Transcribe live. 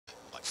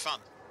fun.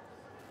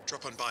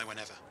 Drop on by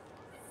whenever.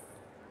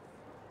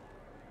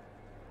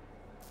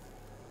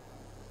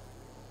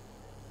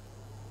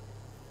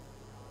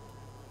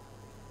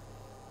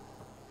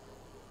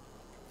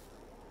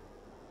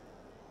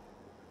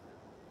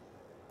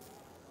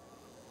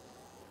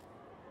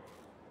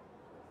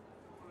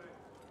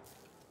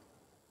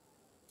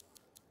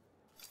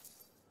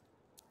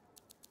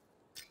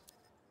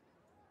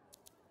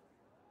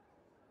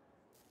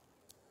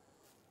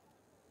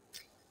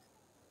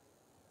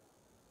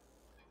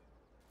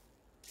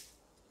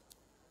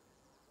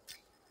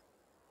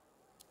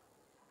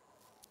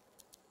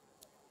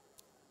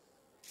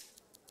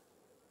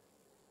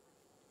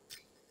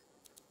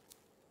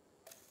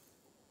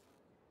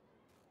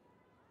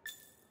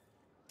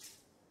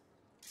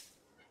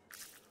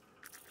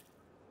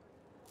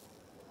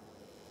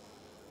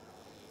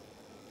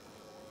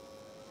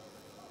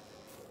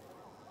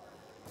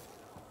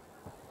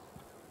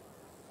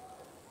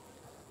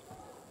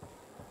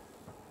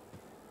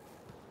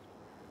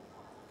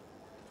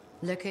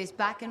 Look who's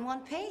back in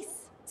one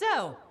piece.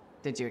 So,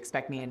 did you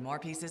expect me in more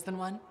pieces than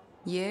one?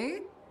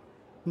 You?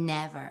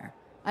 Never.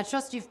 I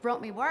trust you've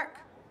brought me work.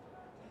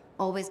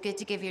 Always good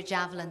to give your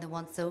javelin the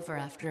once-over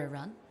after a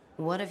run.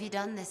 What have you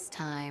done this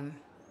time?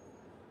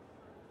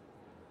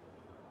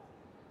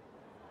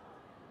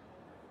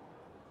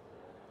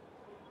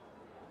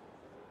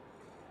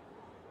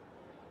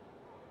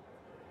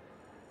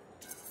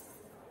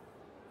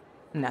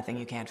 Nothing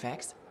you can't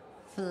fix.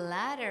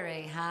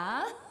 Flattery,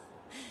 huh?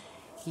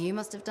 You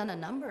must have done a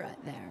number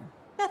out there.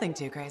 Nothing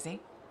too crazy.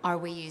 Are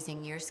we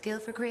using your skill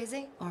for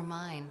crazy or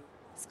mine?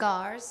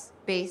 Scars,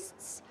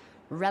 beasts,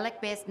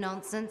 relic-based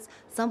nonsense.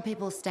 Some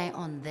people stay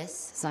on this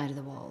side of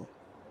the wall.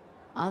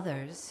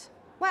 Others,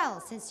 well,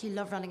 since you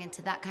love running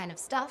into that kind of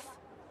stuff,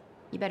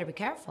 you better be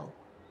careful.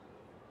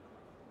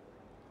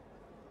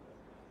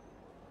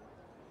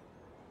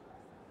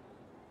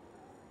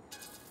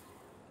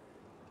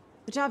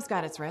 The job's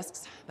got its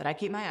risks, but I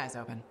keep my eyes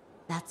open.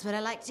 That's what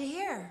I like to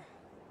hear.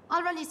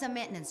 I'll run you some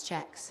maintenance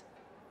checks.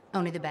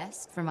 Only the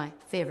best for my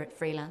favorite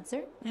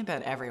freelancer. I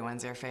bet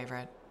everyone's your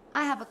favorite.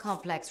 I have a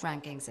complex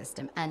ranking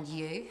system, and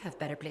you have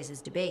better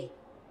places to be.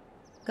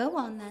 Go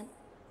on, then.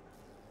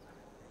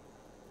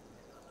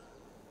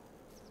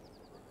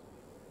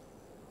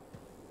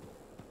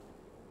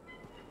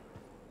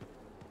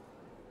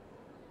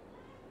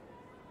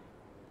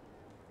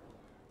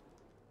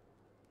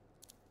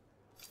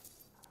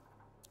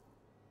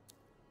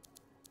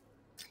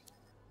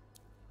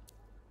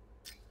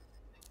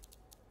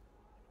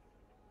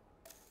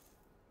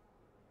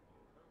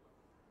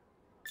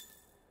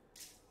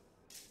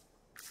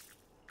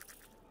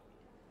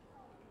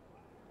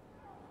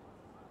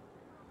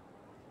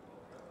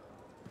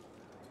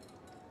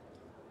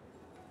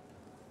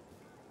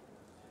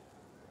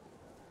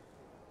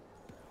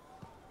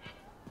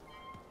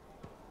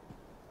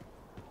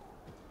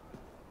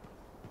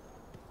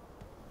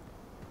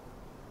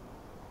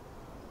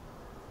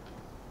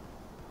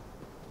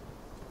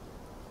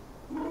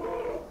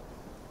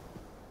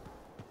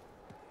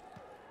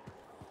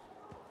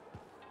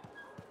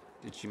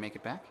 Did she make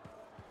it back?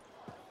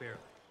 Barely.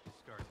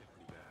 Scars hit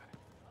pretty bad.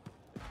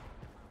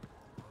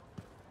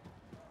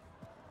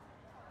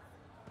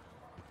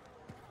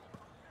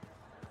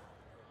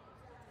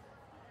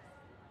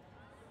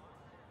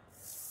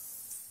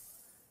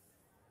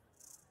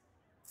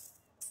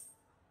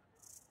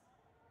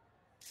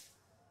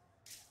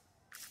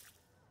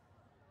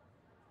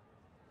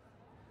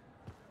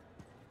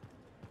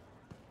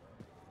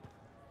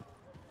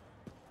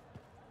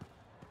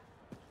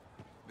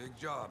 Big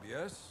job,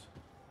 yes?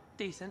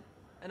 Decent.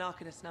 An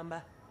Arcanist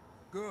number.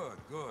 Good,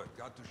 good.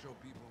 Got to show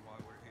people why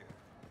we're here.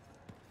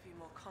 A few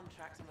more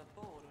contracts on the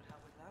board would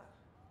help with that.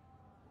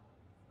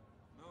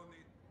 No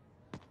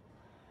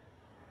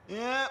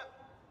need. Yeah,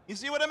 you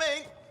see what I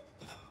mean?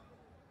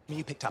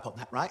 You picked up on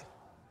that, right?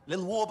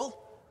 Little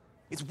warble?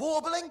 It's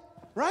warbling,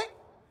 right?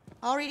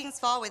 All readings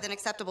fall within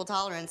acceptable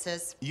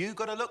tolerances. You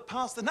gotta look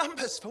past the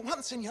numbers for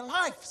once in your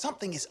life.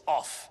 Something is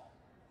off.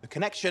 The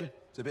connection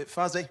is a bit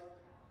fuzzy.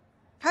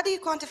 How do you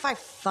quantify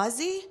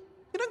fuzzy?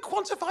 You don't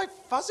quantify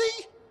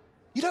fuzzy.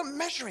 You don't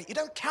measure it. You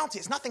don't count it.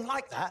 It's nothing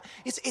like that.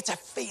 It's a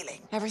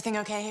feeling. Everything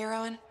okay here,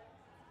 Owen?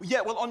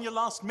 Yeah, well, on your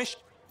last mission...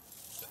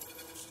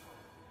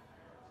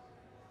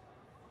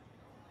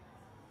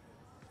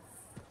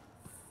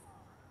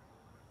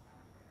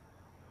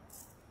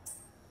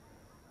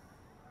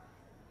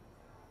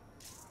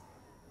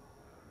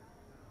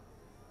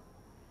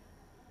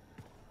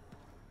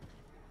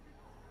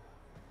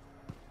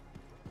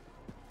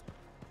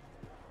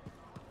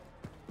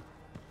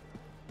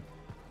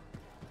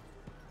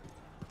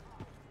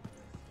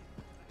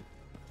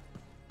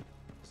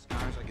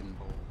 Scars are getting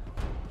bold.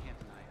 Can't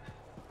deny it.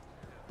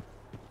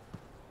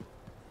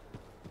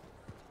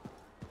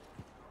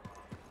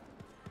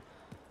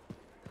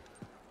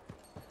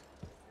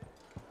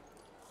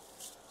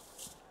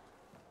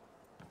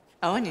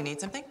 Owen, you need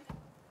something? What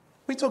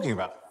are you talking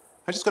about?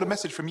 I just got a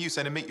message from you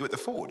saying to meet you at the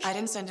forge. I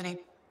didn't send any.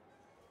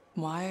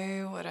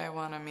 Why would I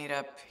want to meet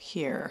up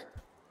here?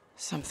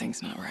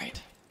 Something's not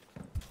right.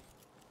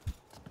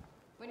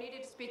 We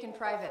needed to speak in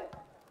private.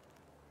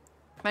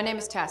 My name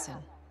is Tassin.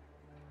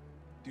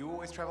 Do you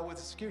always travel with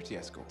a security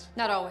escort?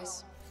 Not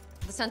always.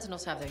 The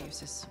Sentinels have their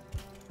uses.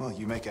 Well,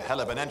 you make a hell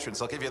of an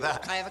entrance, I'll give you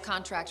that. I have a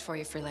contract for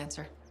you,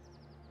 freelancer.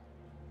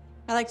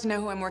 I like to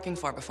know who I'm working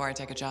for before I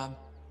take a job.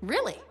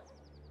 Really?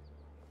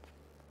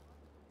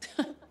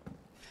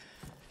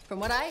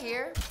 From what I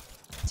hear,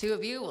 two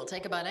of you will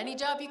take about any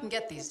job you can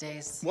get these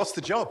days. What's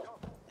the job?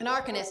 An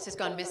Arcanist has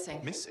gone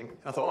missing. Missing?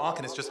 I thought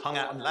Arcanists just hung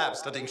out in labs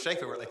studying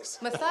Schaefer relics.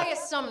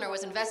 Matthias Sumner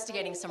was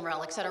investigating some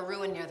relics at a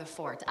ruin near the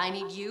fort. I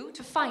need you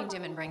to find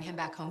him and bring him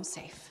back home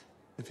safe.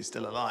 If he's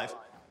still alive.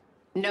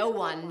 No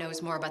one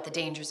knows more about the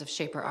dangers of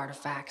Shaper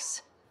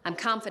artifacts. I'm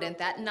confident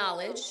that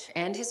knowledge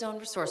and his own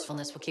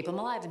resourcefulness will keep him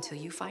alive until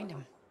you find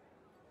him.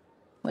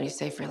 What do you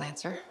say,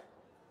 freelancer?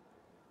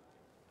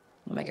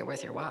 We'll make it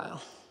worth your while.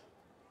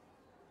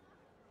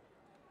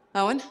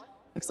 Owen,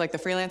 looks like the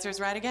freelancer's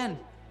right again.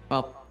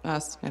 Well,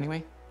 us,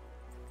 anyway.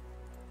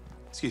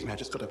 Excuse me, I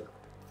just got a...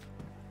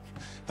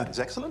 That is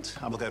excellent.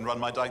 I will go and run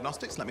my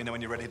diagnostics. Let me know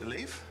when you're ready to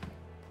leave.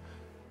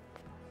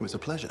 It was a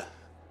pleasure.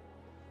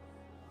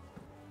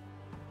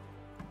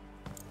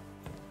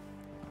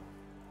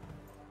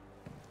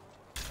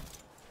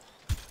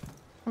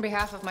 On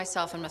behalf of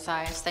myself and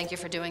Matthias, thank you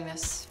for doing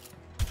this.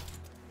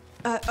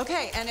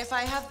 Okay, and if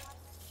I have...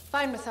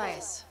 Find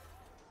Matthias.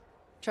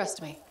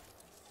 Trust me,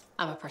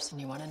 I'm a person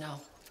you want to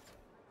know.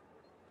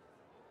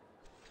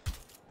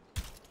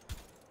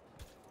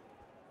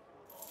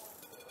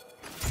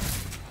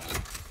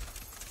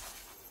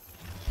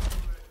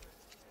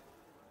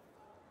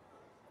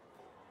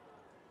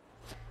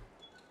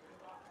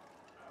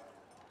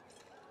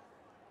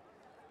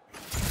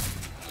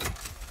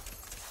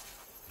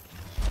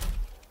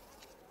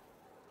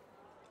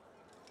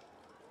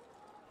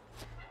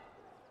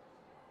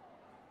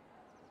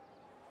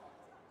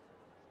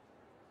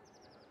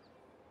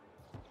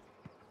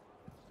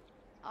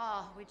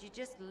 Oh, would you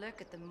just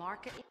look at the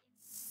market?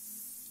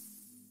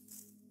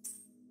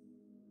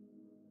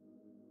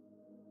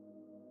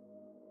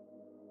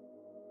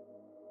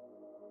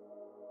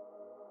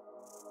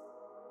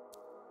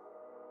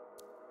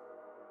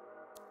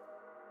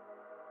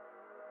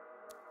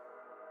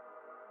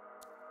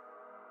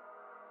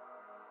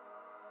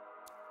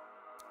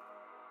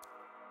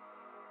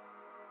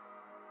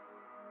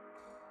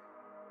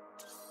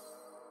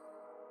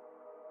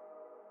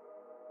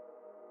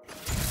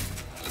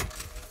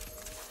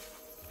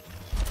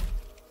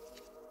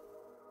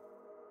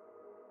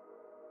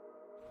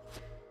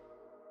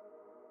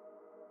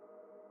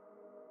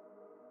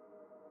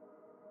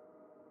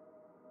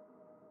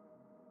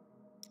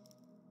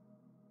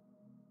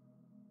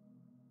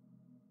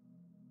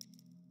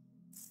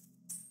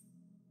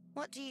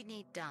 What do you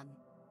need done?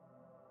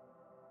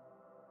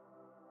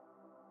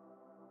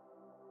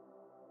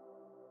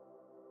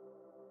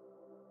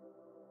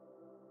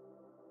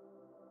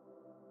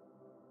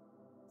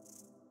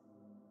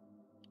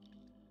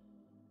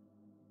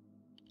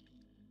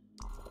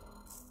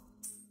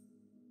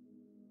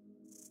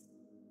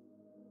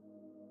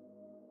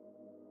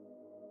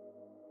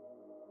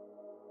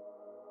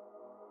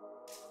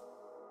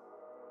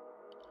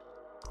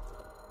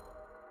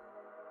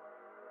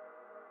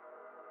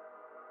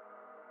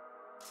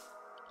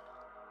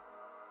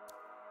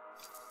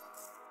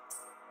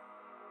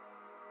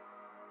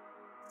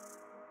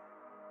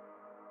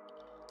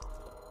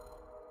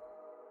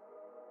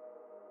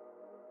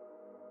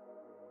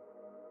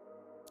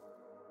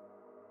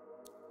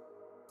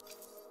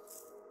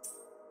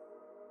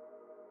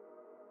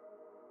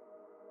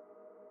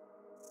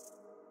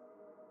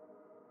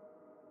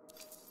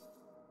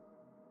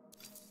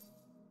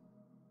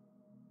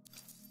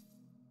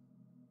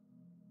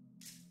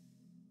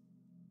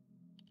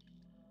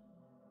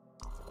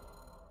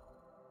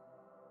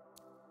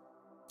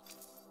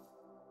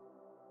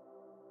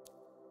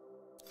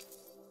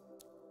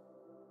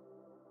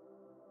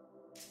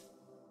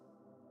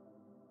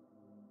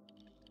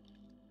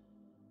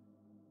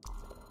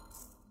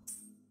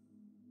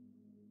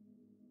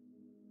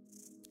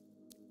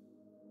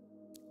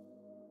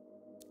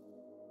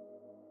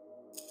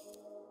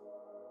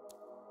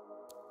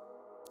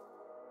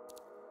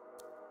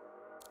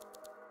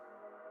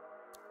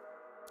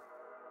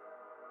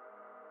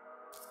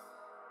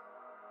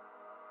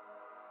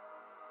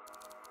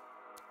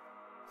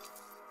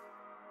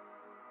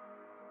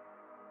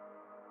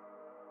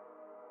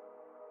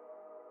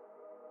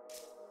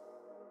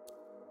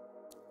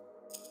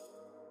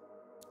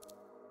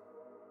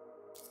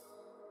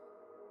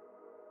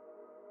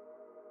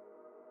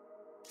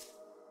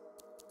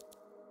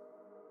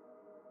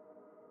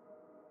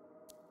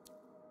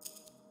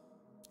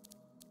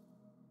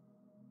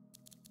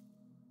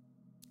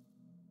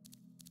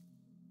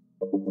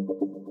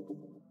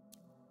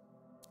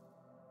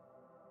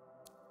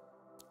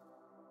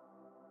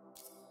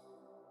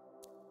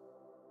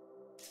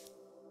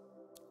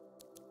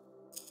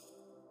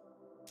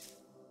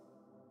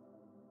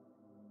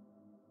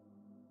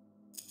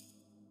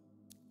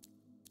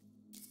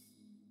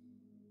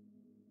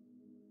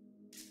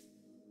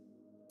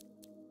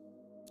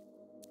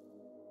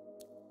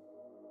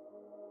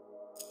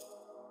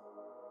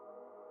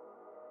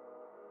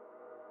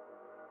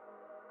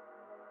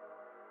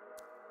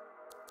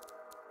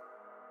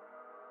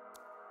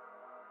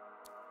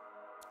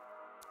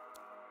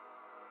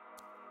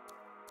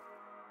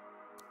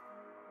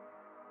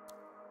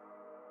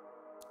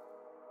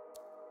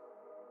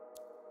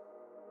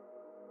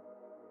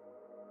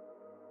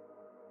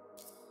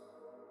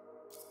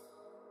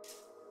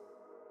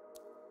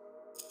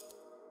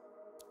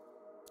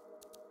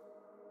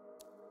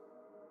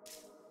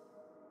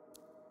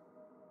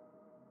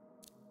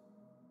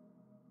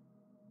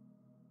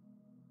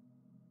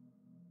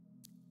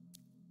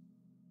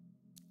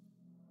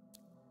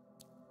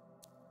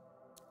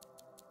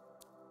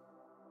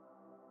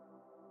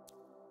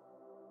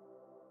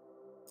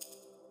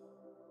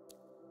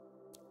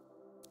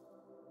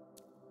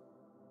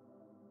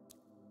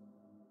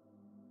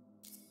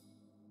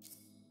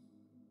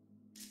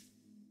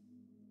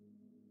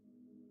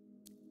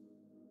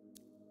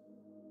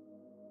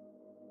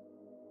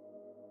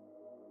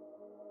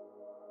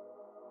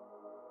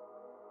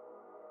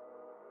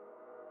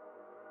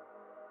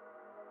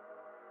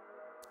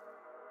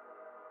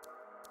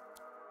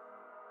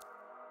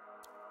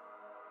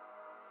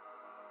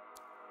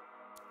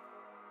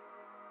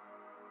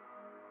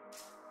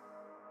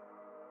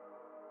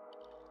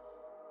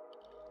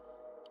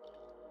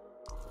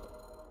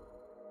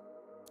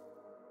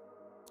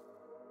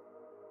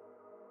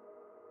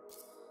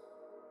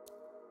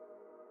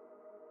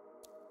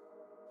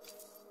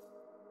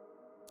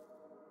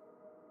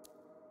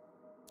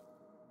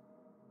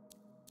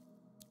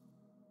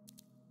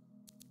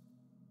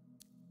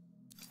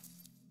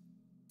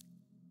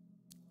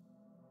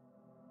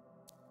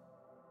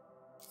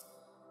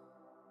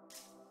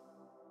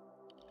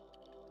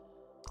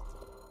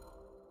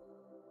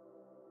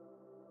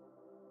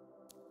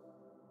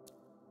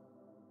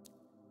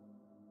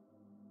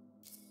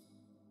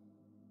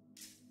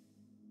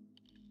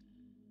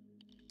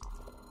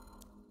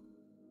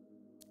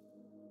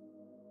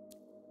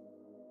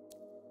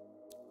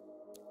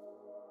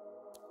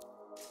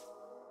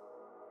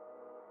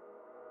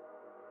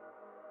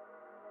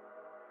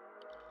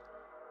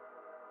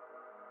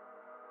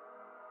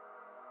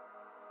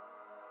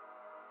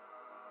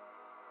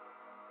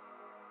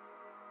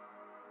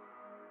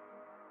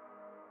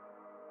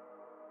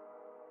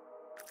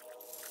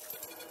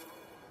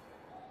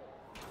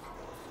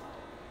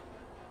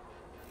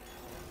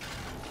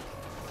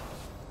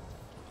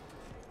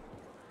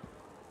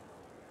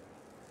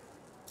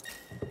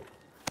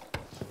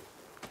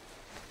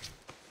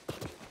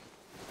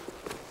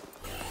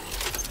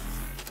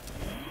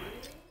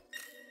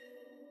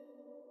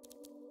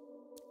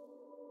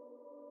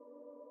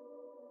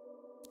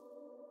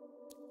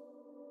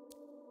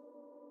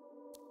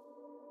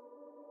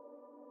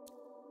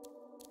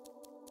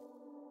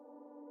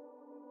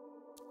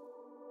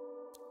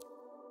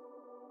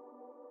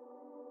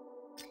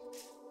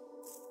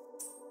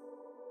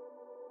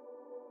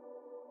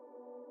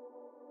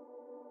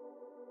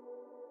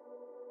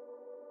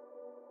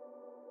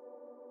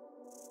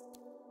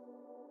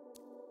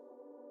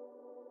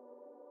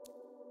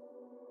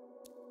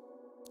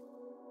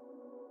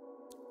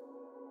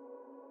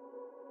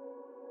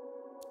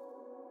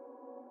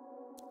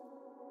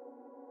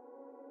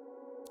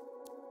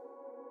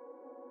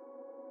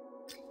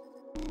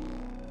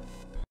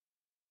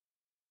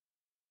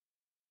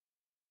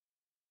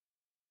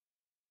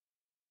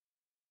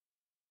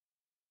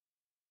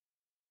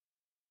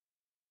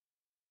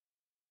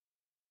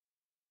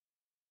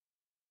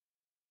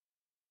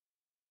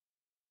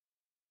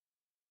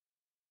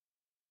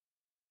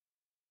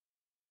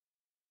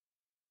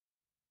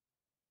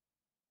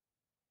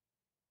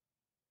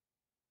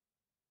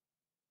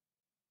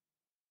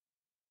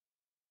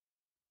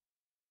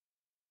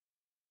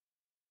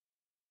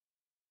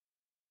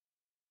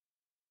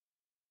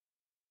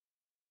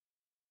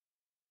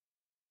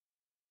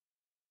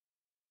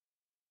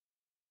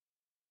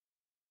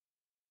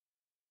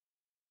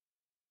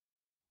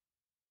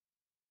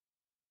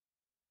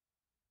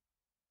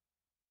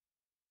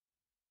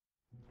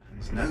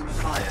 There's no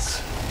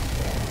Matthias.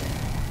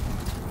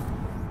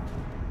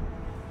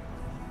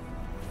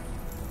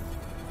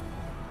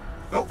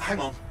 Oh, hang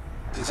on.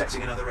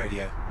 Detecting another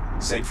radio.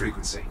 Same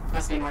frequency.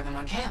 Must be more than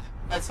one camp.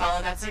 Let's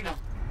follow that signal.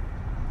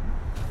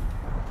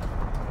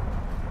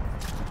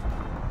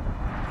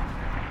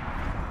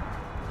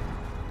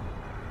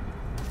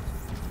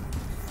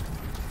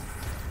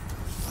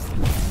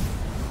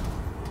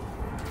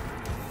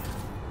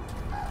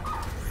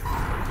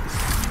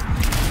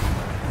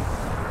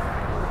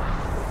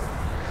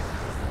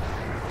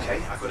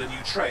 Okay, I've got a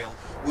new trail.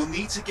 We'll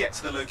need to get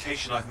to the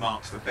location I've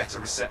marked for better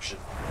reception.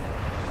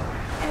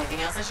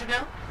 Anything else I should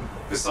know?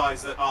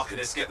 Besides that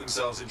Arcanists get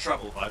themselves in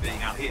trouble by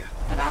being out here.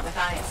 About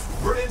Matthias.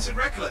 Brilliant and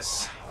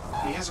reckless.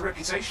 He has a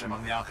reputation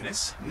among the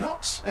Arcanists.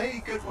 Not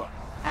a good one.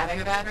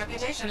 Having a bad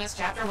reputation is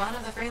chapter 1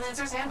 of the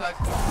Freelancer's Handbook.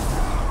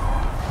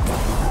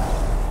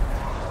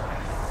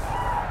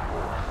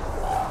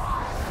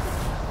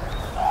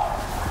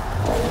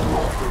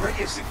 The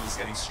radio signal is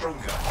getting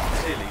stronger.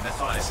 Clearly,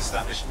 Matthias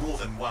established more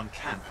than one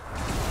camp.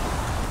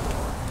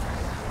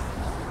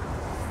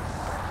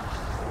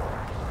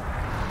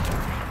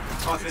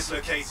 Arcanist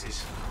located.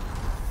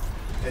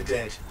 They're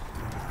dead.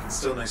 And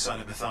still no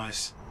sign of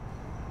Matthias.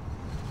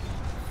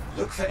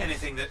 Look for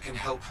anything that can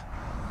help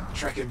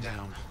track him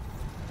down.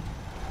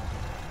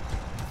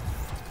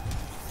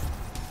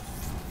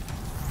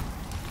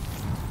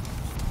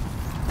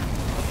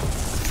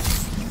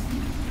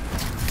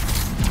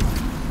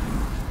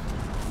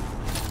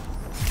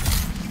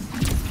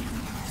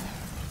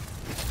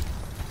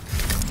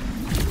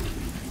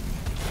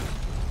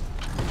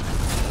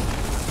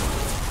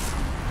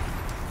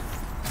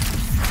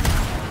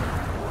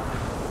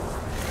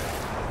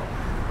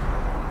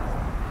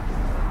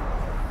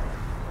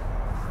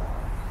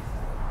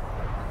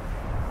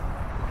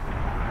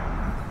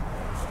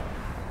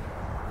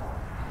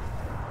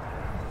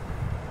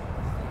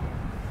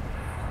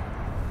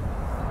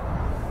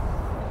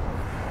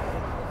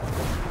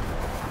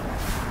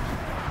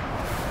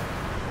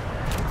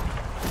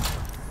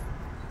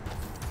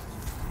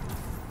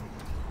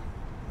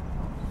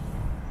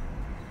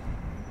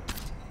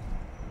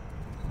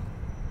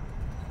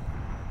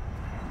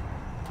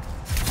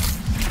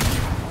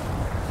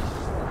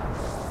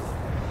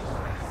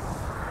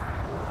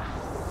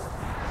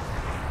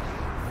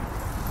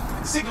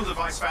 Signal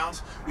device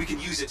found. We can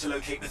use it to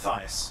locate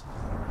Matthias.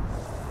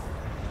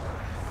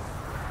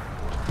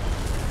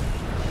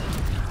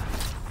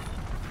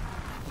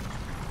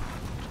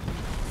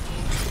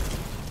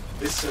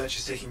 This search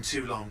is taking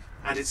too long,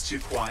 and it's too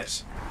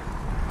quiet.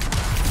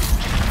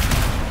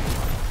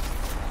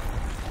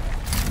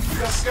 We've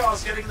got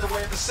scars getting in the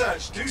way of the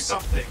search. Do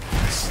something.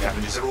 These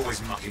scavengers are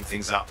always mucking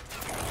things up.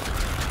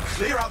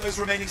 Clear out those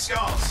remaining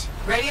scars.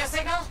 Radio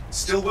signal?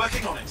 Still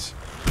working on it.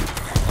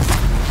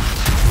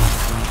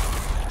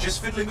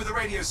 Just fiddling with the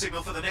radio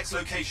signal for the next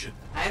location.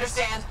 I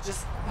understand.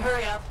 Just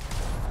hurry up.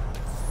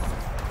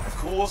 Of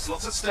course,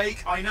 lots at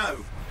stake, I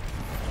know.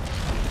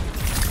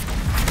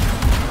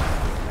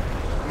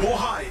 More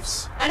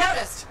hives. I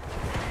noticed.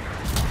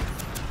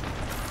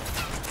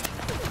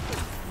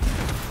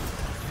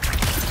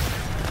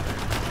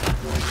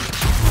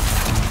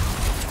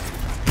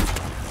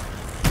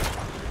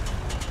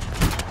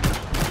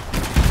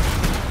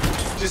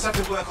 Just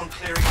have to work on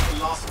clearing out the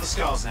last of the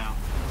scars now.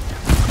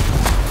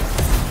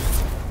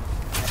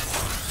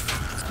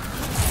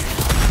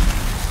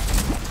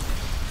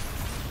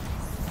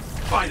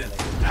 Finally.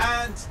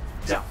 And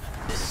done.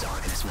 This is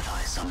Arcanist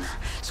Matthias Sumner.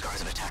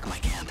 Scars have attacked my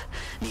camp.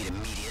 Need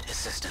immediate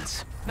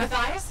assistance.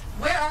 Matthias?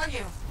 Where are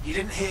you? He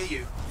didn't hear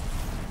you.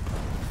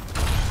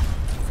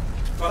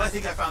 But I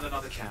think I found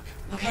another camp.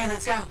 Okay,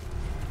 let's go.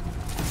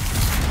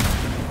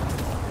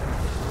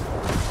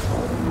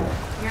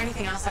 Hear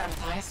anything else out of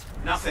Matthias?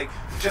 Nothing.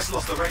 Just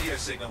lost the radio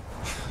signal.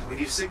 We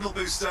need a signal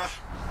booster.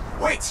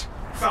 Wait!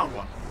 Found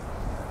one.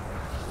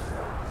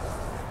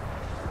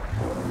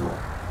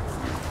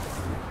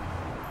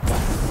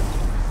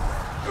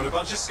 Got a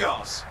bunch of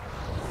scars.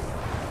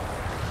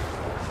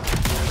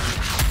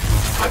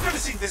 I've never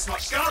seen this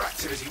much scar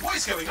activity. What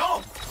is going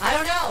on? I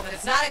don't know, but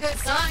it's not a good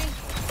sign.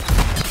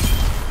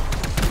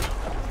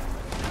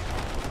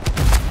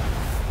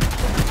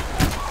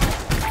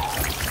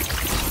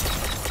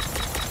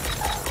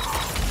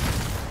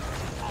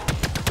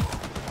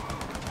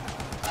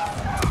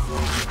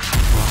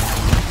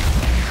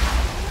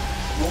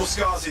 More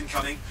scars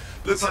incoming.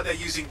 Looks like they're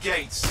using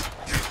gates.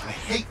 I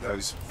hate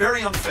those.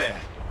 Very unfair.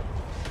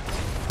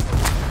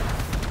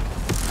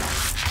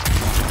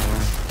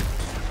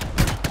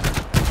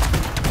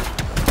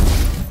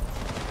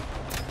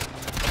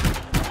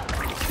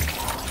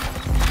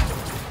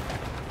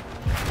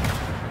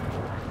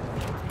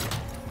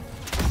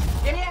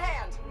 Give me a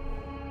hand.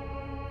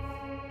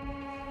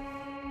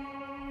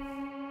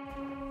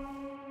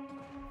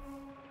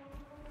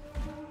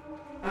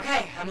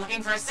 Okay, I'm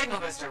looking for a signal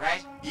booster,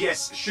 right?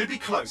 Yes, should be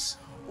close.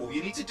 All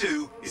you need to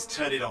do is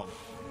turn it on.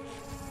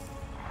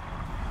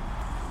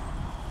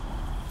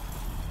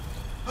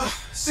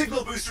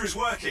 Signal booster is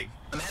working.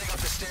 I'm heading up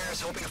the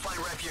stairs, hoping to find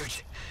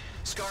refuge.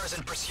 Scar's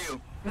in pursuit.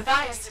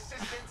 Matthias!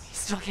 He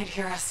still can't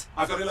hear us.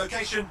 I've got a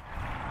location.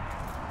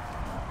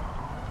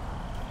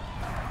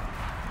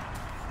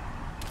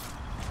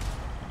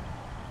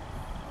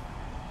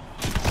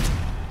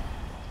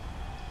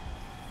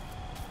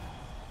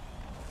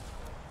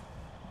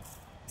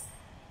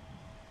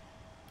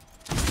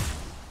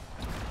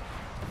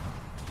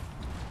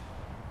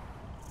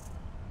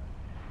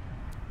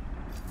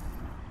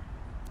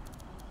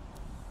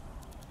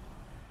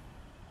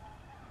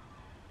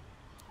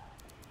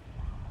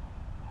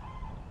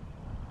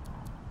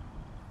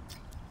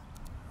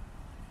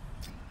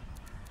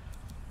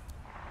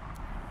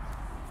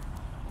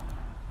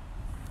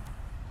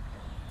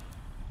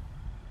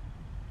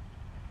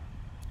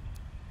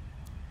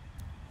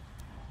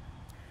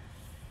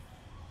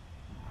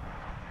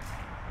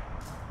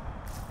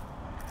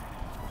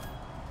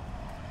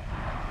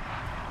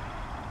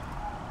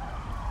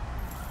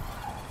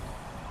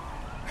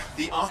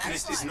 The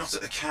Arcanist is not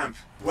at the camp.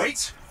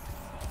 Wait!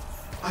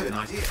 I have an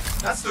idea.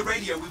 That's the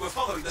radio we were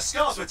following. The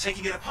Scars were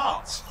taking it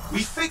apart.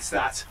 We fix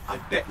that. I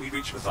bet we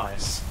reach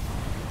Matthias.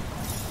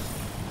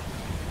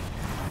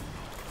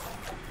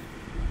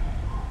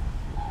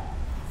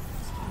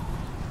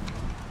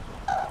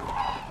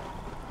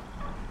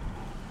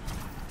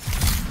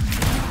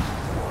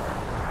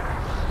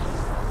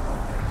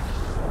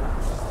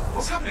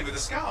 What's happening with the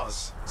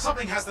Scars?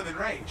 Something has them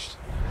enraged.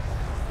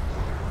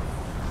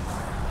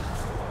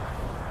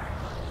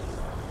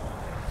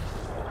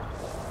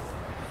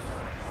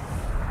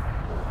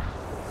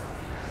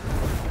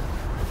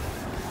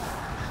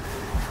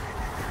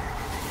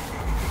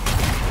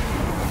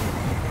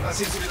 That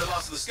seems to be the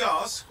last of the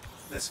Scars.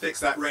 Let's fix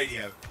that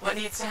radio. What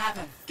needs to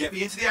happen? Get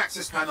me into the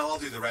access panel, I'll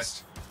do the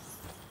rest.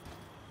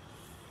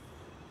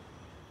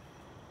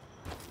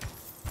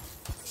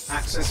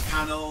 Access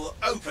panel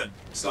open.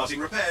 Starting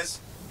repairs.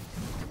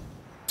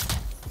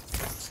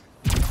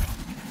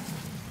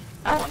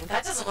 Oh,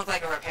 that doesn't look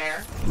like a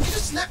repair.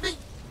 Just let me...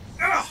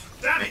 Ugh,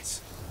 damn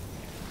it!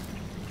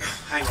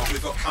 Hang on,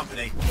 we've got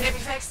company. Can it be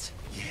fixed?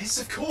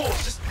 Yes, of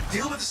course. Just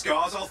deal with the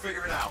Scars, I'll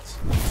figure it out.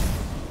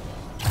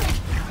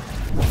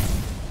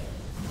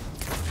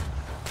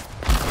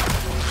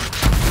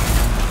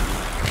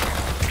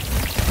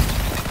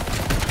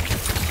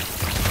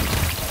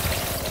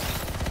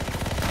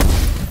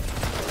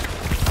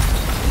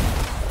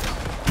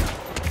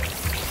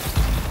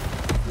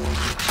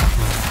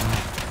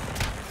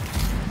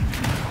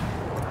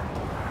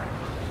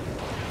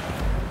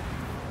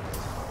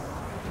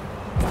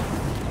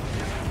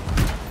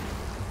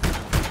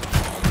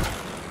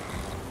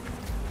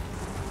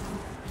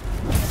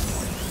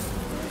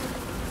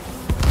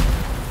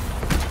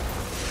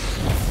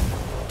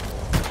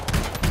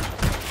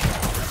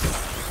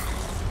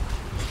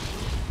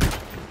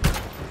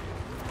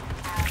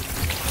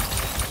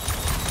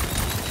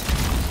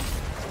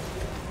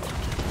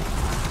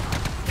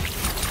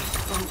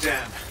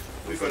 Damn,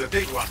 we've got a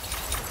big one.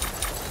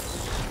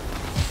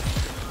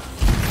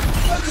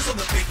 Focus on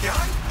the big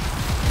guy.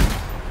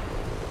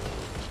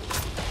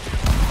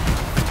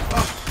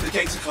 Oh, the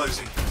gates are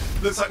closing.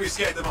 Looks like we've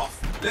scared them off.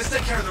 Let's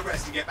take care of the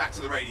rest and get back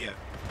to the radio.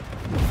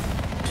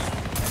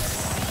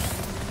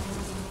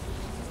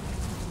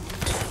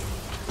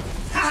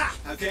 Ha!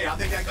 Okay, I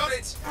think I got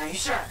it. Are you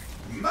sure?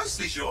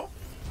 Mostly sure.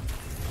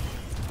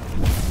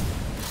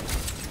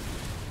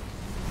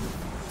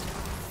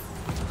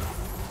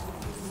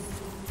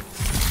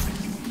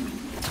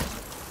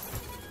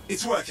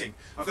 It's working.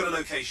 I've got a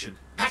location.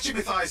 Patching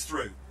Matthias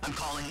through. I'm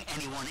calling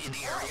anyone in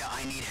the area.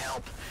 I need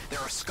help. There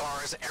are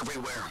Scars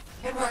everywhere.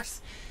 It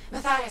works.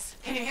 Matthias,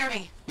 can you hear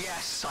me?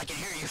 Yes, I can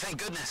hear you, thank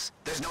goodness.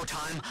 There's no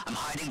time. I'm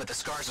hiding, but the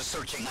Scars are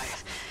searching.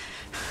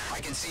 I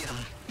can see them.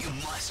 You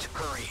must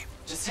hurry.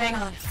 Just hang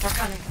on. We're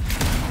coming.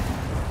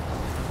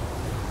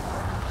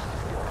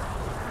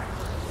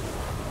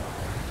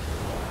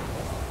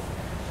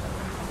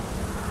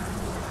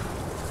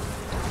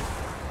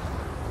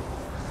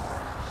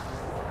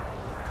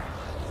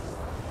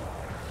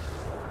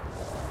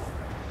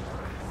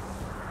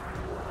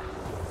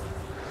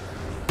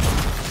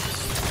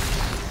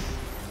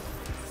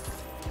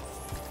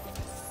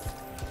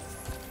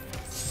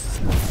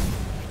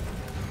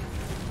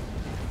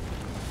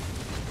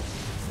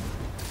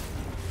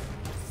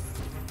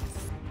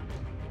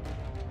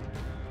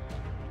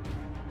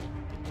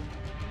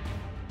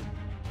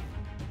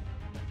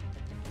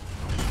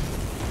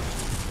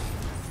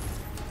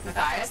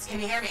 Matthias, can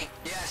you hear me?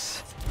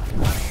 Yes, I'm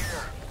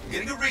here. I'm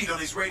getting a read on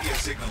his radio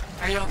signal.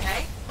 Are you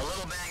okay? A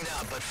little banged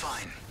up, but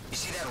fine. You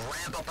see that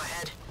ramp up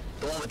ahead?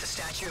 The one with the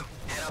statue?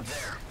 Head up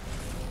there.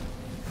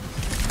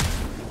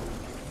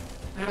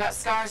 What about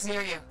Scars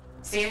near you?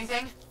 See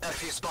anything? Had a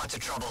few spots of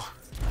trouble.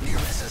 Near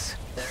misses.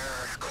 They're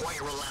quite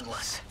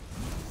relentless.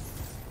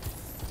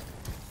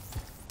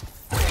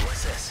 Wait,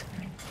 what's this?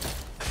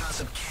 I found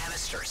some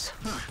canisters.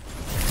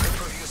 Could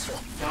prove useful.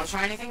 Don't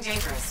try anything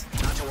dangerous.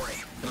 Not to worry.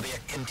 It'll be a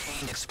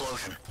contained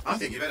explosion. I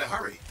think you better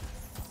hurry.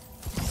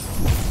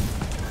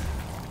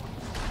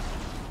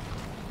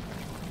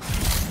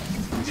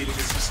 Dealing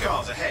with some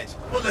Scars ahead.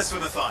 One less for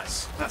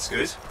Matthias. That's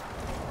good.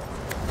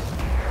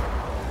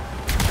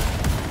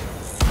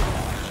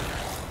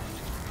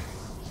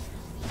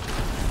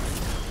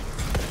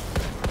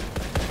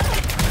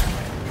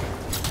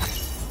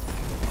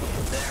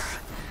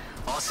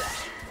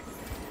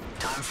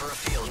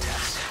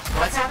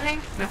 What's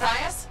happening?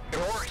 Matthias? It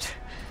worked.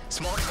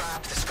 Small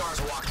trap, the scars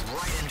walked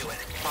right into it.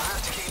 I'll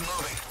have to keep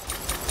moving.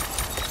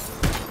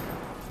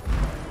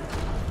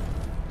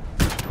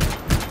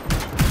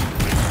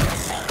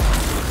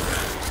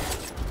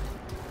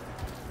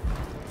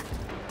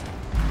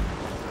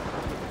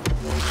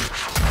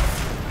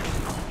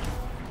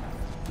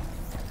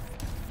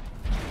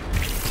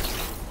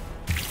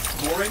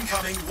 More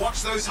incoming.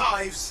 Watch those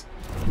hives.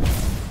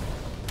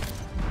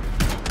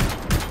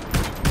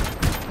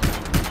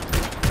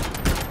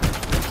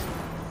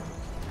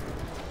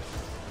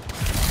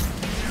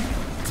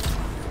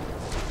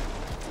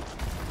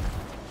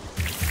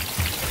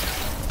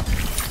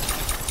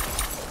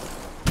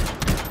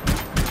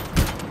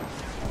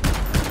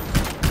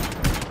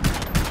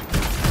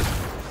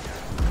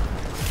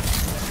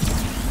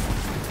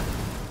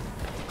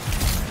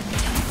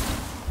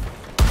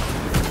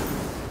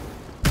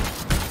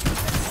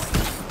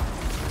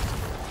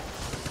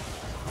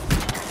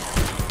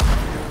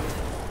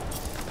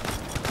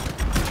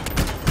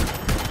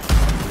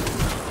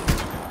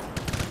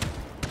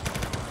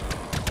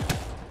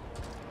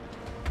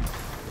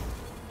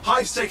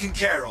 Hive's taken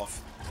care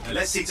of. Now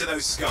let's see to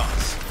those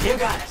scars. You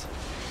got it.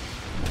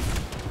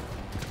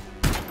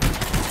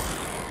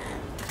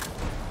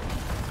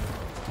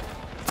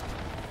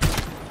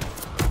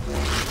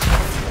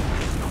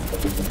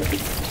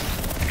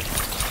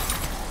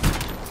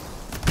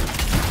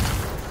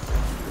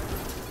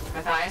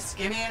 Matthias,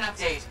 give me an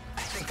update.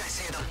 I think I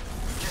see them.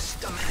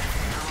 Just a minute.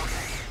 I'm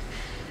okay.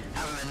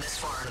 Haven't been this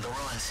far into the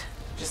ruins.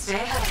 Just stay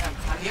ahead of them.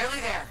 I'm nearly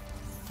there.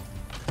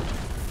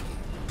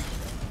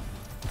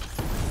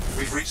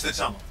 We've reached the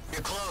tunnel.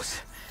 You're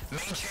close.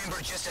 Main chamber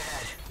just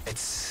ahead.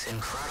 It's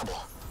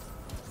incredible.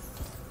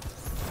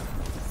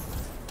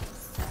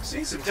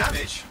 Seeing some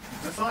damage.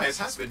 Matthias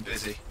has been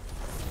busy.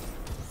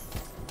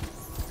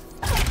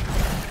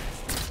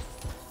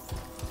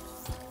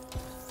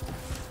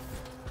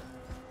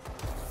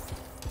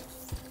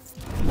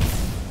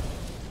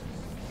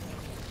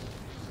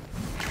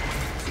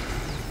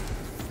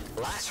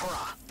 Last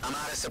hurrah. I'm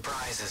out of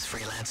surprises,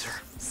 freelancer.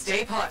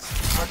 Stay put.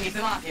 I'll keep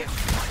them off you.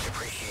 Much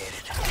appreciated.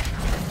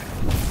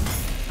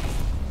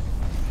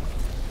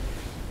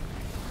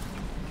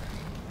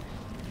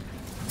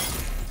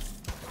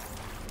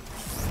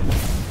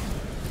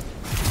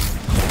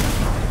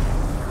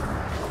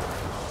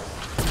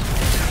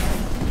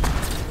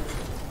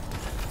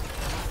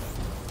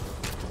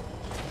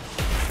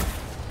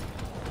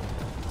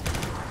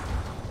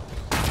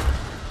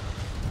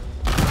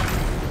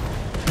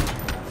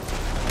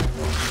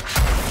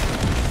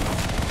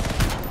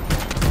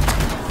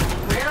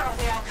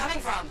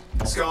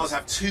 Scars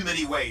have too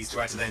many ways to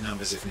add to their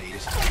numbers if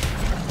needed.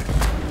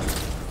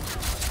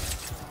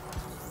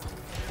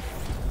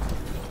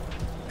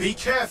 Be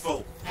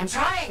careful! I'm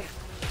trying!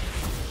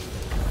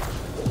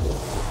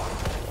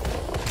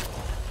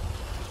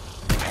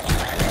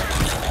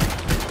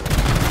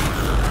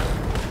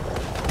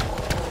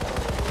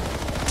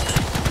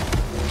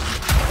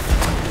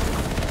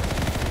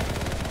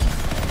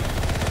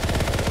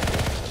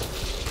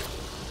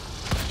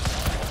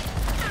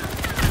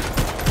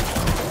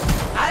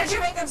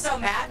 I'm so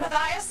mad,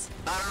 Matthias?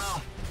 I don't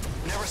know.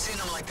 Never seen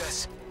them like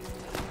this.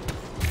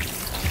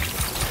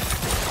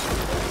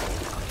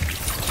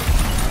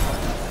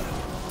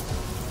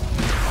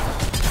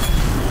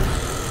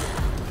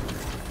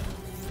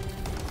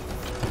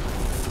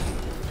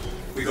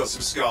 We got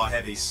some scar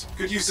heavies.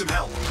 Could use some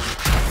help.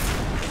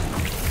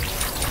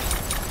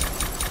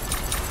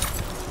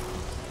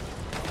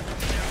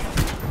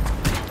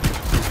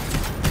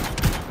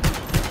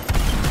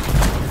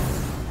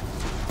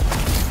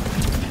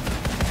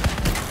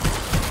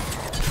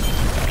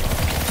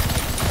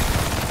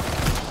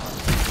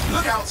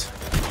 Look out!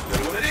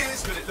 Don't know what it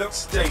is, but it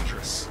looks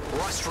dangerous.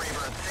 Rust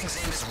Reaver. The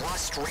thing's name is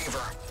Rust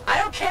Reaver. I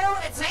don't care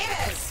what its name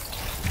is!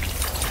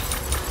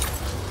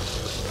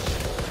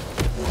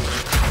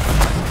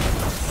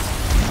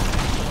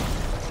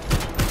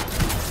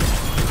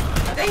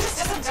 The thing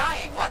just isn't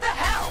dying. What the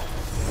hell?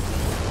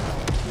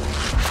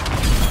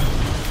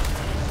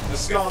 The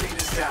Scar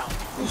leader's down.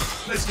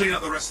 Let's clean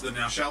up the rest of them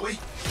now, shall we?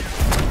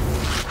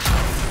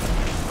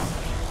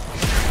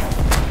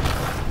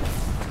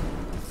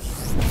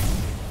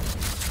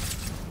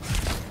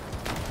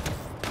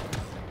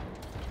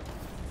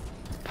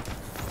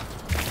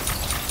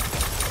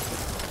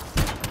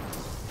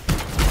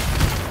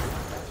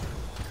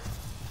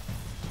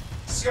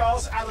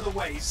 Scar's out of the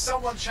way.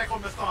 Someone check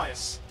on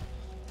Matthias.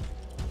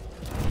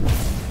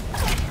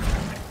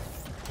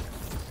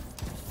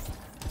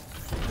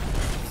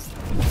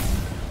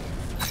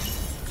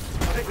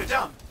 I think we're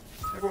done.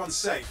 Everyone's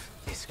safe.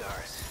 These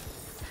scars.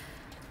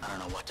 I don't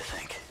know what to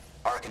think.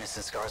 Arcanists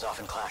and scars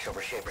often clash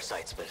over Shaper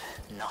sites, but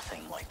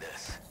nothing like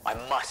this. I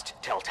must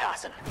tell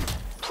Tassin.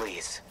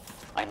 Please.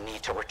 I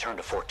need to return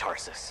to Fort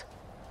Tarsus.